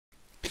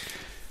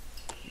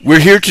We're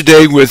here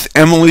today with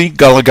Emily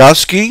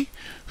Goligoski,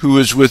 who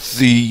is with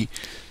the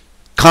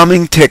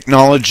Calming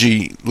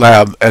Technology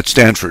Lab at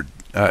Stanford.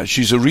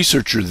 She's a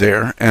researcher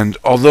there, and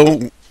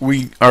although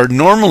we are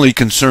normally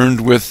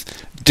concerned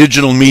with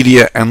digital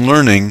media and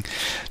learning,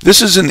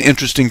 this is an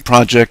interesting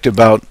project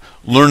about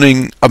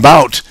learning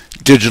about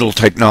digital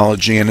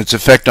technology and its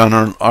effect on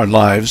our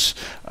lives.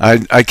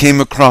 I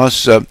came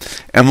across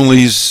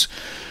Emily's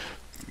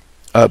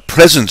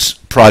Presence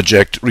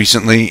project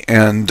recently,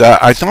 and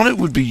I thought it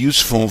would be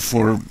useful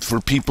for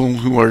people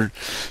who are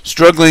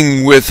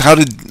struggling with how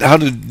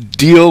to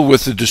deal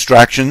with the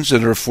distractions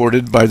that are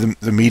afforded by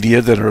the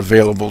media that are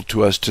available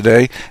to us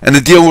today, and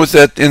to deal with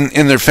that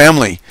in their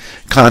family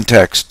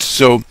context.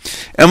 So,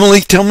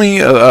 Emily, tell me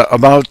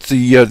about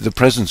the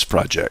Presence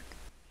project.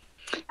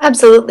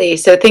 Absolutely.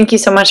 So thank you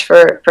so much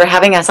for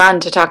having us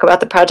on to talk about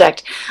the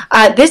project.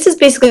 This is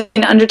basically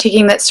an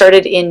undertaking that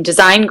started in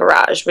Design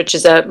Garage, which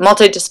is a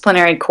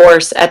multidisciplinary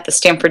course at the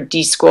Stanford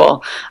D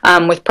School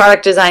with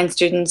product design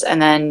students,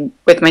 and then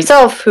with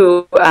myself,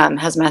 who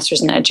has a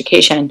master's in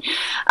education.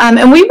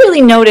 And we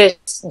really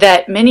noticed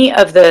that many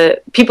of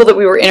the people that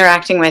we were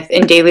interacting with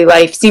in daily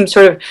life seemed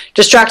sort of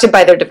distracted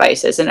by their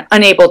devices and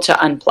unable to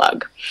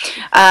unplug.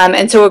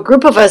 And so a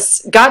group of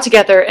us got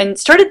together and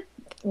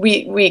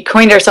we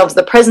coined ourselves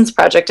the Presence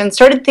Project and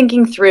started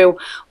thinking through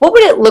what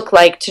would it look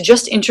like to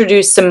just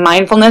introduce some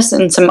mindfulness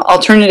and some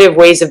alternative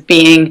ways of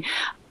being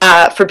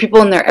for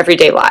people in their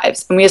everyday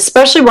lives. And we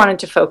especially wanted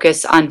to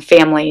focus on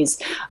families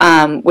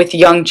with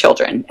young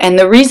children. And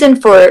the reason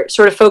for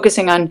sort of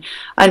focusing on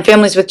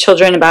families with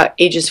children about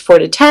ages 4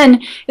 to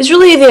 10 is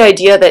really the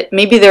idea that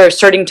maybe they're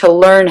starting to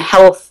learn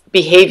health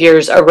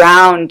behaviors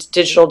around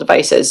digital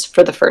devices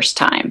for the first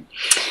time.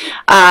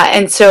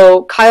 And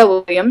so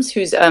Kyle Williams,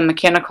 who's a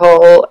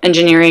mechanical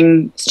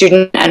engineering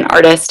student and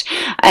artist,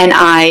 and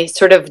I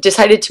sort of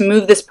decided to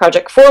move this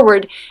project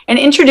forward and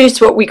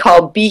introduce what we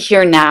call Be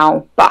Here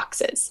Now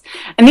boxes.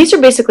 And these are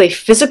basically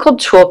physical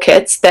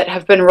toolkits that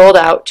have been rolled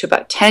out to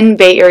about 10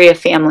 Bay Area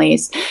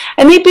families.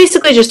 And they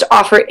basically just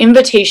offer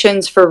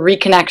invitations for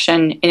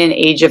reconnection in an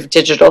age of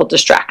digital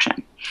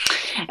distraction.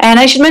 And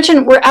I should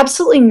mention, we're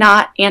absolutely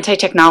not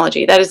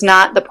anti-technology. That is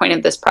not the point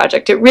of this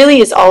project. It really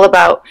is all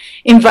about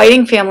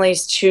inviting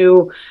families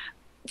to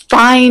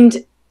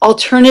find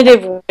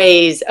alternative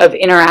ways of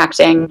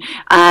interacting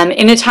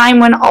in a time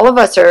when all of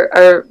us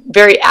are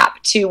very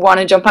apt to want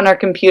to jump on our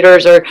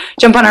computers or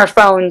jump on our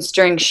phones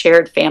during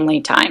shared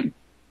family time.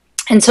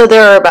 And so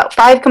there are about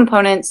 5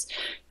 components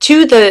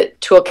to the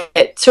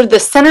toolkit. Sort of the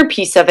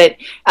centerpiece of it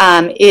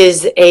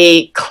is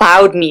a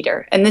cloud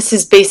meter. And this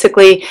is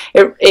basically,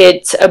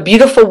 it's a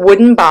beautiful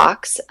wooden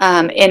box,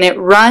 and it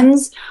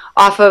runs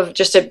off of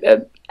just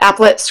a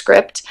applet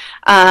script.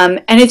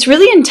 And it's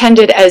really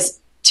intended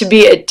to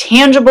be a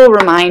tangible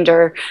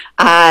reminder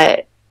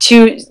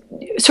to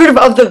sort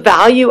of the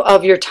value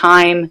of your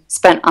time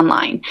spent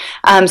online.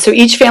 So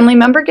each family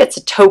member gets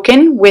a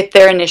token with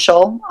their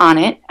initial on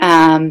it.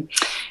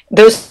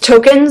 Those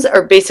tokens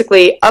are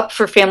basically up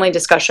for family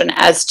discussion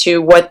as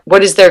to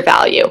what is their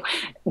value.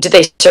 Do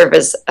they serve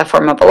as a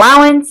form of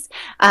allowance?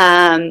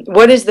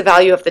 What is the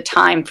value of the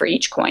time for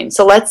each coin?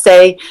 So let's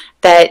say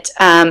that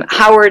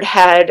Howard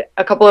had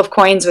a couple of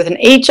coins with an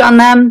H on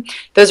them.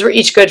 Those were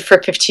each good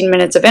for 15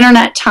 minutes of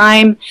internet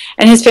time,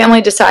 and his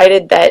family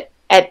decided that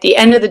at the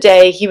end of the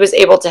day, he was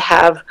able to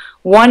have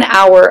 1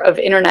 hour of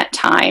internet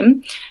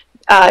time.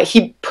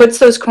 He puts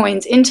those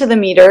coins into the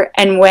meter,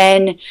 and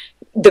when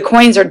the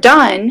coins are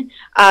done,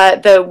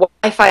 the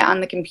Wi-Fi on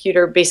the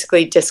computer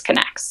basically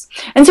disconnects.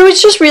 And so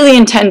it's just really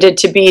intended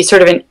to be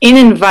sort of an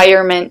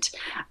in-environment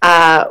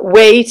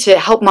way to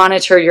help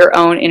monitor your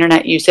own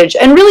internet usage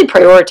and really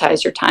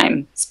prioritize your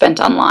time spent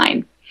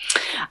online.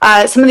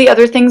 Some of the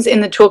other things in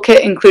the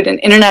toolkit include an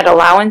internet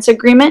allowance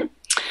agreement.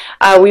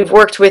 We've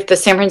worked with the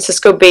San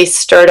Francisco-based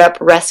startup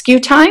Rescue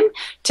Time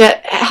to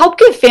help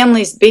give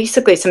families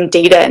basically some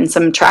data and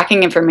some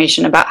tracking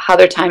information about how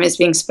their time is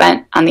being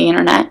spent on the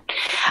internet.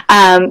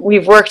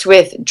 We've worked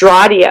with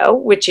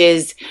Drawdio, which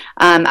is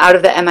out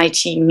of the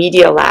MIT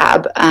Media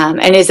Lab,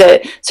 and is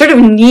a sort of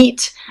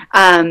neat,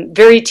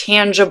 very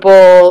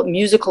tangible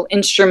musical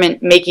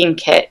instrument making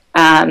kit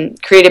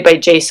created by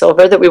Jay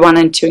Silver that we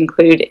wanted to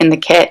include in the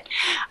kit.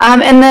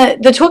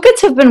 And the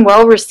toolkits have been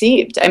well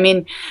received. I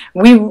mean,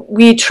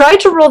 we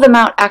tried to roll them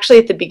out actually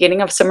at the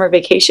beginning of summer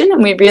vacation,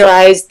 and we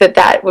realized that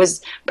that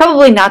was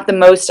probably not the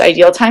most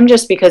ideal time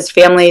just because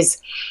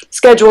families'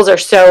 schedules are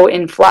so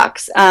in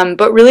flux.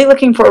 But really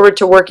looking forward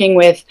to working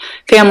with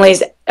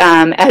families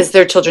as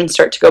their children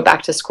start to go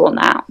back to school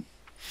now.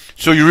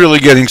 So you're really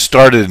getting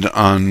started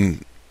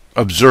on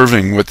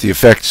observing what the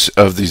effects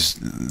of these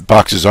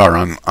boxes are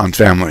on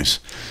families.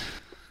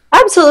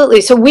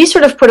 Absolutely. So we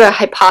sort of put a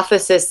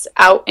hypothesis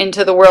out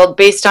into the world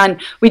based on,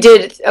 we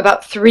did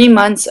about 3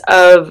 months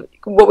of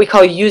what we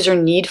call user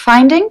need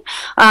finding.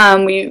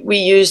 We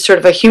use sort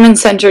of a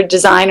human-centered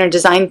design or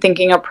design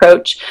thinking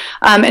approach,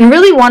 and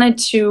really wanted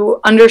to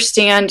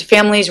understand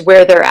families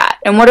where they're at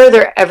and what are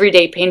their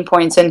everyday pain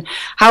points, and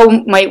how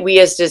might we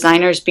as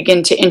designers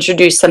begin to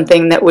introduce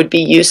something that would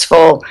be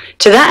useful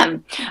to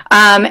them.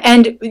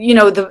 And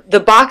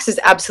the box is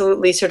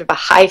absolutely sort of a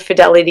high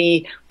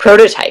fidelity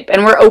prototype,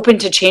 and we're open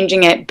to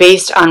changing it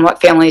based on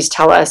what families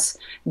tell us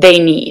they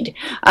need.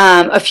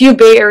 A few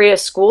Bay Area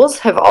schools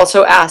have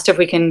also asked if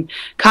we can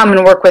come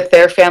and work with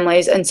their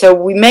families, and so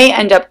we may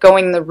end up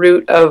going the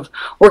route of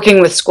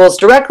working with schools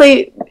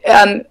directly.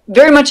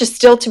 Very much is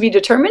still to be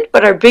determined,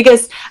 but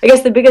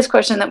the biggest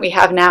question that we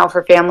have now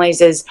for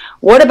families is,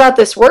 what about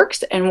this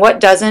works and what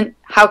doesn't?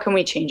 How can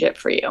we change it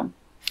for you?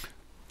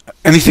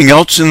 Anything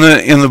else in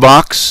the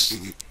box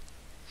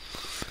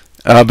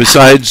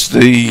besides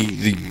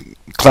the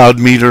cloud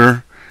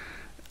meter?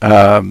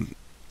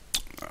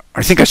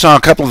 I think I saw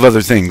a couple of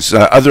other things,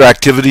 other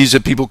activities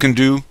that people can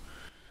do.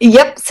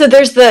 Yep. So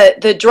there's the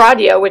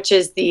Dradio, which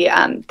is the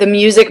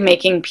music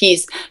making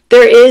piece.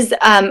 There is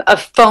a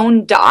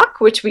phone dock,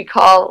 which we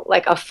call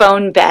like a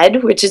phone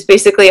bed, which is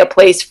basically a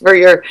place for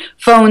your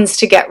phones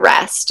to get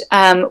rest.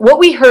 What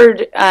we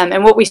heard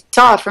and what we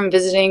saw from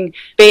visiting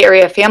Bay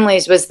Area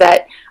families was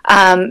that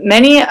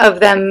many of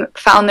them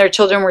found their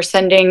children were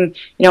sending,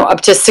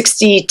 up to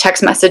 60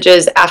 text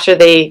messages after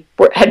they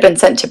had been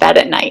sent to bed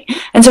at night.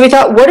 And so we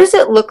thought, what does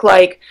it look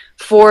like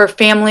for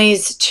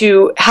families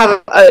to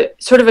have a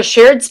sort of a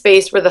shared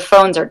space where the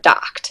phones are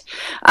docked?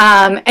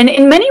 And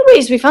in many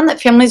ways, we found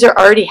that families are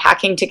already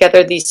hacking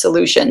together these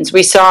solutions.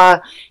 We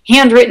saw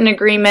handwritten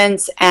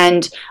agreements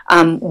and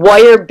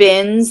wire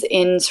bins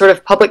in sort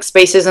of public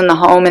spaces in the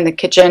home, in the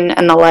kitchen,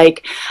 and the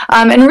like.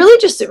 And really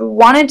just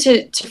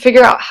wanted to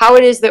figure out how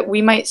it is that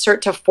we might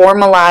start to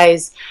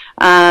formalize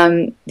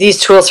these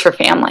tools for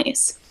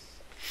families.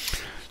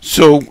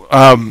 So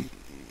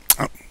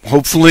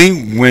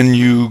hopefully when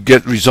you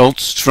get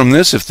results from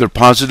this, if they're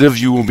positive,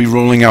 you will be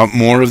rolling out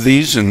more of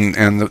these,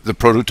 and the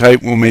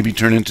prototype will maybe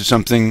turn into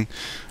something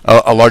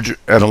at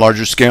a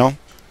larger scale?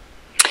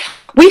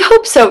 We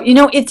hope so.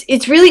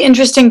 It's really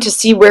interesting to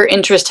see where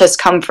interest has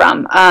come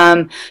from.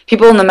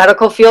 People in the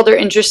medical field are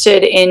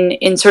interested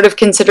in sort of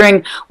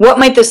considering what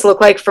might this look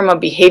like from a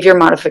behavior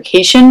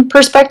modification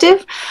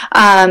perspective.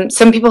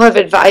 Some people have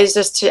advised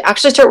us to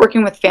actually start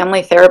working with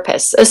family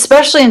therapists,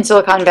 especially in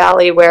Silicon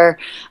Valley, where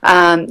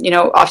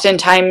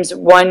oftentimes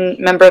one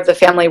member of the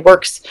family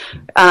works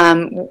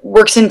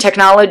in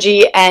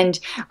technology and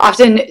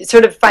often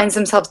sort of finds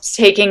themselves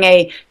taking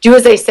a do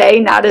as I say,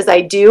 not as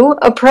I do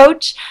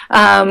approach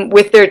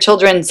with their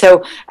children.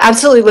 So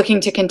absolutely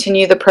looking to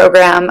continue the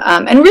program,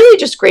 and really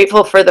just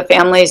grateful for the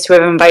families who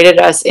have invited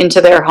us into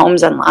their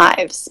homes and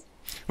lives.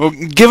 Well,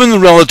 given the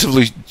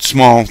relatively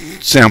small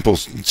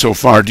samples so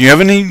far, do you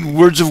have any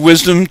words of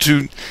wisdom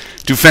to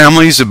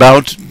families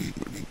about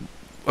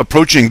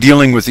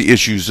dealing with the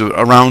issues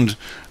around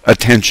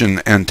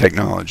attention and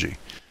technology?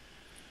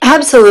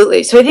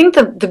 Absolutely. So I think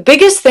the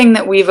biggest thing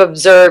that we've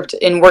observed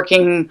in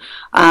working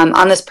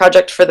on this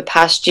project for the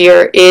past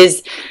year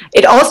is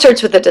it all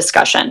starts with a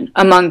discussion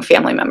among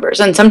family members.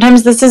 And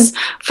sometimes this is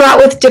fraught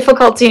with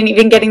difficulty in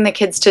even getting the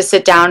kids to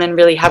sit down and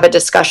really have a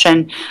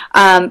discussion.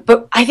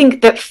 But I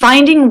think that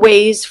finding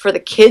ways for the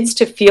kids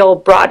to feel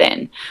brought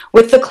in.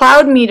 With the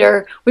cloud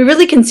meter, we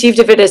really conceived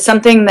of it as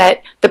something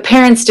that the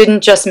parents didn't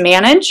just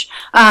manage.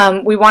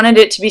 We wanted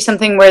it to be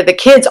something where the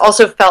kids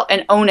also felt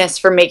an onus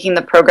for making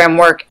the program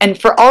work, and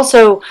for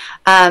also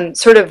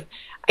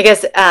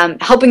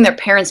helping their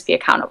parents be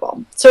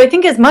accountable. So I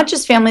think as much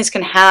as families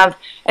can have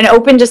an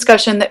open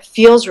discussion that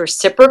feels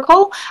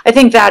reciprocal, I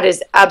think that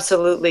is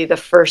absolutely the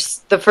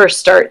first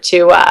start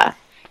to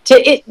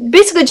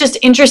basically just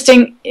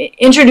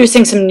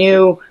introducing some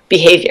new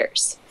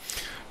behaviors.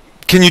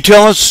 Can you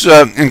tell us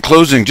in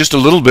closing just a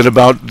little bit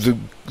about the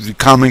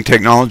Calming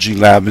Technology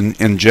Lab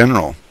in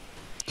general?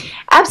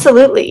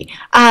 Absolutely.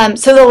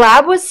 So the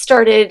lab was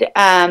started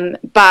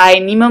by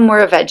Nima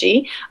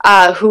Muraveji,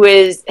 who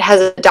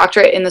has a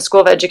doctorate in the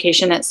School of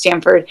Education at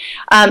Stanford.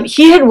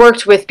 He had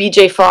worked with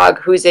BJ Fogg,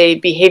 who's a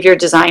behavior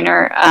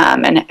designer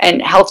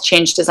and health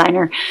change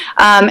designer,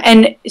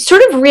 and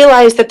sort of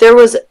realized that there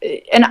was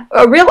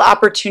a real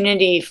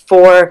opportunity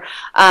for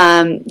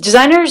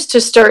designers to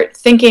start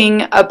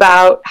thinking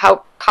about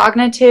how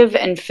cognitive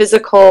and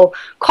physical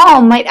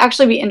calm might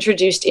actually be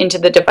introduced into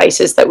the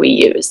devices that we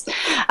use.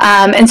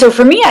 And so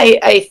for me,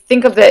 I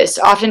think of this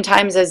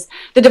oftentimes as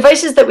the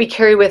devices that we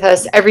carry with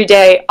us every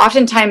day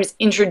oftentimes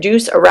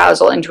introduce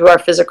arousal into our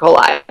physical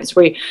lives.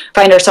 We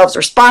find ourselves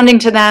responding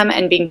to them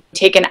and being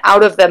taken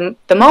out of the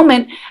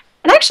moment.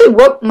 And actually,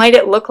 what might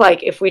it look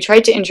like if we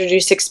tried to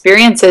introduce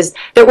experiences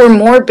that were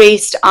more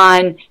based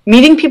on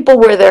meeting people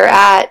where they're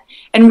at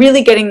and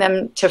really getting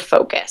them to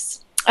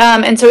focus?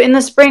 And so in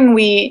the spring,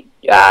 we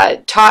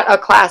taught a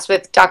class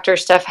with Dr.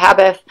 Steph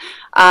Habeth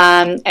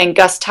and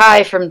Gus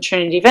Ty from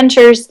Trinity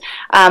Ventures,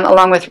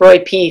 along with Roy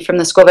P. from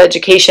the School of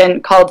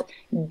Education, called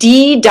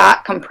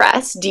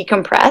Decompress,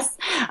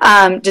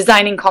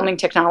 designing calming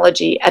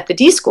technology at the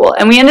D School.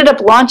 And we ended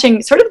up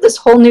launching sort of this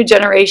whole new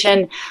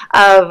generation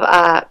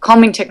of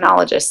calming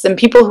technologists and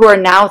people who are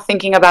now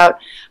thinking about,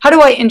 how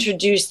do I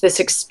introduce this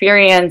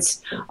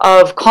experience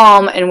of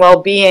calm and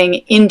well-being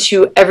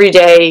into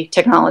everyday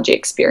technology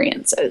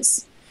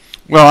experiences?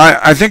 Well,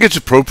 I think it's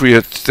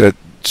appropriate that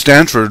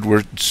Stanford,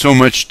 where so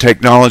much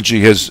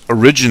technology has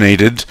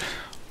originated,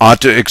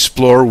 ought to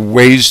explore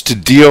ways to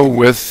deal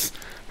with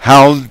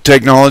how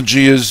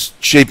technology is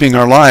shaping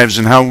our lives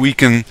and how we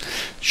can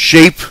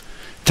shape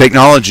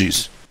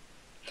technologies.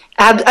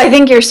 I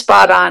think you're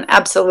spot on,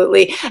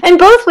 absolutely. And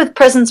both with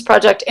Presence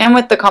Project and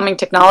with the Calming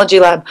Technology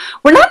Lab,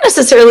 we're not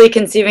necessarily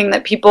conceiving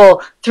that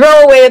people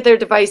throw away their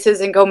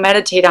devices and go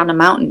meditate on a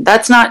mountain.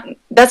 That's not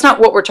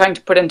what we're trying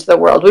to put into the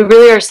world. We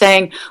really are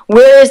saying,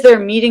 where is their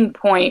meeting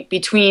point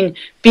between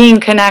being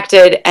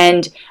connected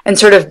and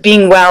sort of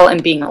being well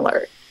and being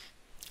alert?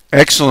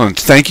 Excellent.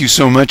 Thank you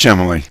so much,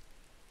 Emily.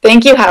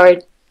 Thank you,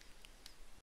 Howard.